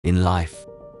In life,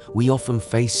 we often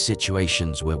face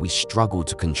situations where we struggle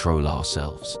to control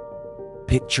ourselves.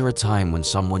 Picture a time when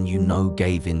someone you know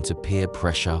gave in to peer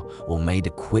pressure or made a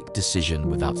quick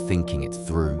decision without thinking it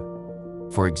through.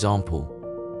 For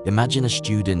example, imagine a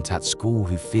student at school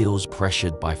who feels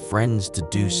pressured by friends to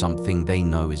do something they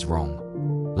know is wrong,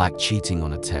 like cheating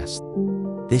on a test.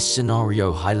 This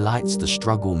scenario highlights the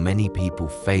struggle many people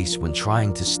face when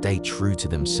trying to stay true to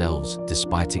themselves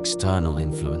despite external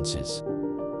influences.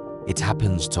 It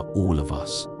happens to all of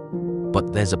us.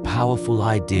 But there's a powerful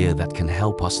idea that can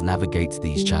help us navigate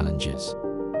these challenges.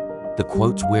 The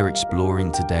quote we're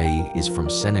exploring today is from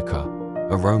Seneca,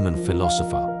 a Roman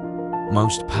philosopher.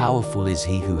 "Most powerful is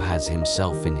he who has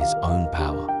himself in his own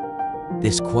power."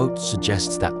 This quote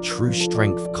suggests that true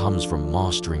strength comes from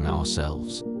mastering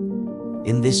ourselves.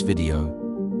 In this video,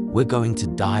 we're going to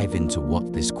dive into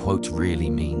what this quote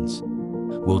really means.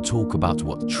 We'll talk about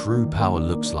what true power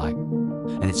looks like,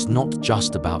 and it's not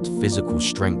just about physical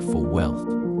strength or wealth.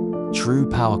 True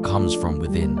power comes from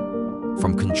within,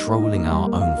 from controlling our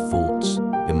own thoughts,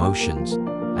 emotions,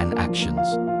 and actions.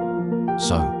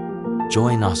 So,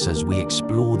 join us as we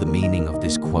explore the meaning of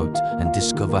this quote and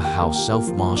discover how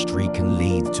self-mastery can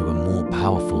lead to a more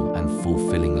powerful and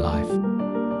fulfilling life.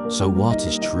 So what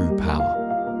is true power?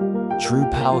 True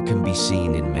power can be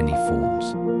seen in many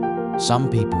forms. Some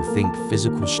people think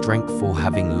physical strength or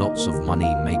having lots of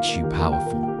money makes you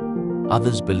powerful.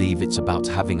 Others believe it's about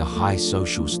having a high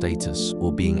social status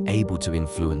or being able to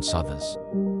influence others.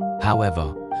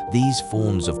 However, these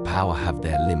forms of power have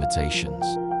their limitations.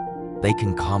 They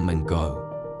can come and go,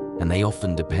 and they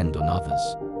often depend on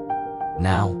others.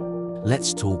 Now,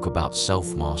 let's talk about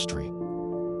self-mastery.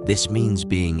 This means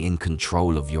being in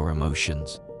control of your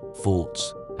emotions,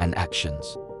 thoughts, and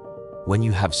actions. When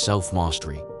you have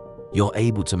self-mastery, you're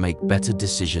able to make better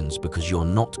decisions because you're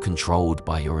not controlled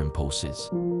by your impulses.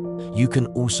 You can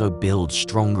also build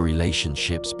stronger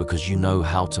relationships because you know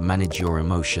how to manage your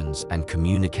emotions and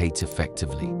communicate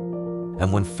effectively.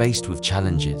 And when faced with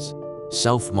challenges,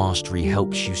 self-mastery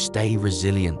helps you stay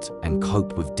resilient and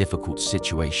cope with difficult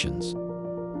situations.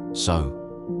 So,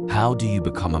 how do you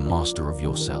become a master of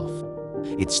yourself?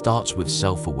 It starts with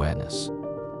self-awareness.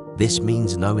 This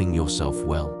means knowing yourself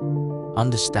well,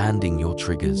 understanding your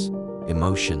triggers,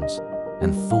 emotions,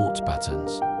 and thought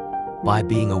patterns. By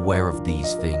being aware of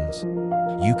these things,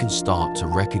 you can start to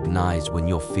recognize when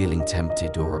you're feeling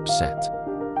tempted or upset,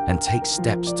 and take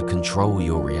steps to control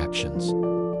your reactions.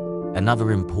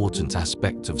 Another important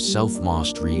aspect of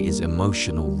self-mastery is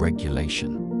emotional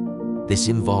regulation. This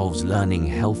involves learning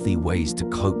healthy ways to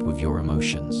cope with your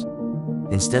emotions.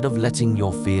 Instead of letting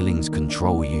your feelings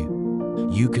control you,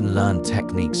 you can learn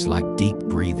techniques like deep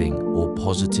breathing or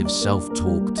positive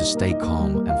self-talk to stay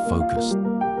calm and focused.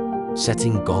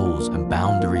 Setting goals and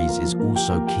boundaries is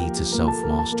also key to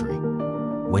self-mastery.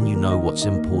 When you know what's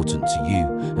important to you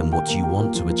and what you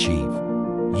want to achieve,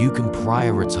 you can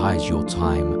prioritize your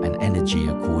time and energy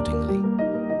accordingly.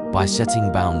 By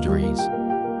setting boundaries,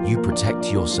 you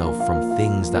protect yourself from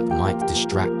things that might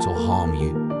distract or harm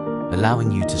you,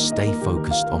 allowing you to stay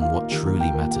focused on what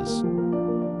truly matters.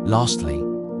 Lastly,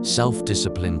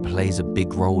 self-discipline plays a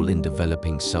big role in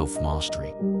developing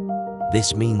self-mastery.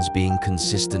 This means being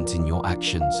consistent in your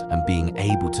actions and being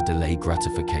able to delay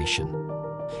gratification.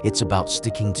 It's about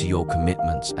sticking to your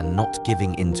commitments and not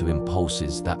giving in to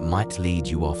impulses that might lead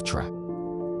you off track.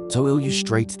 To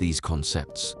illustrate these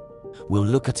concepts, we'll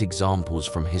look at examples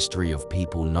from history of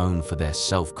people known for their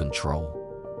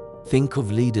self-control. Think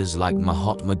of leaders like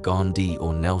Mahatma Gandhi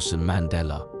or Nelson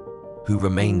Mandela, who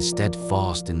remained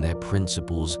steadfast in their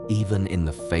principles even in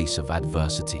the face of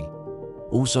adversity.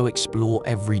 Also explore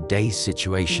everyday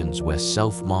situations where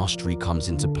self-mastery comes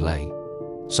into play,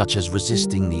 such as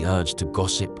resisting the urge to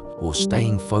gossip or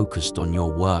staying focused on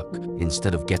your work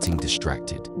instead of getting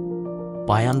distracted.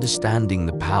 By understanding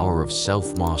the power of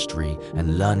self-mastery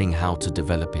and learning how to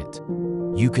develop it,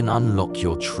 you can unlock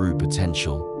your true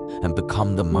potential and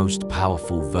become the most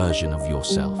powerful version of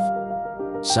yourself.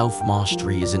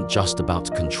 Self-mastery isn't just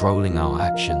about controlling our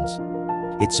actions.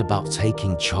 It's about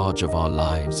taking charge of our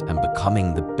lives and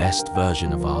becoming the best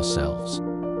version of ourselves.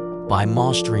 By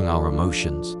mastering our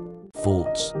emotions,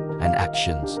 thoughts, and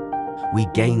actions, we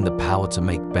gain the power to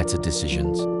make better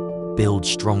decisions, build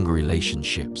stronger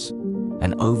relationships,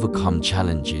 and overcome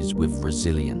challenges with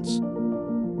resilience.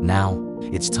 Now,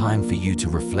 it's time for you to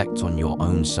reflect on your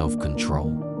own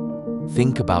self-control.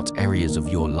 Think about areas of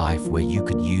your life where you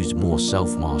could use more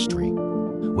self-mastery,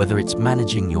 whether it's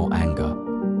managing your anger,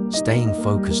 staying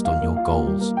focused on your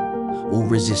goals, or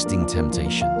resisting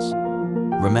temptations.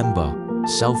 Remember,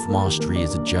 self-mastery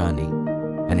is a journey,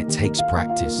 and it takes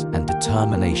practice and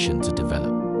determination to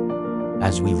develop.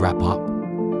 As we wrap up,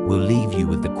 we'll leave you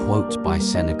with the quote by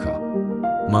Seneca: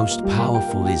 "Most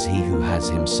powerful is he who has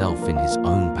himself in his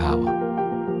own power."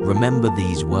 Remember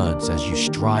these words as you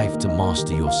strive to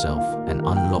master yourself and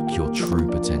unlock your true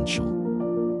potential.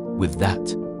 With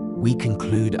that, we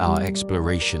conclude our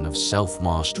exploration of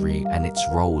self-mastery and its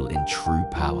role in true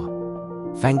power.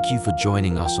 Thank you for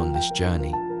joining us on this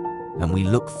journey, and we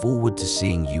look forward to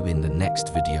seeing you in the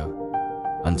next video.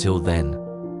 Until then,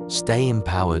 stay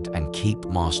empowered and keep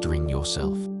mastering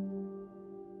yourself.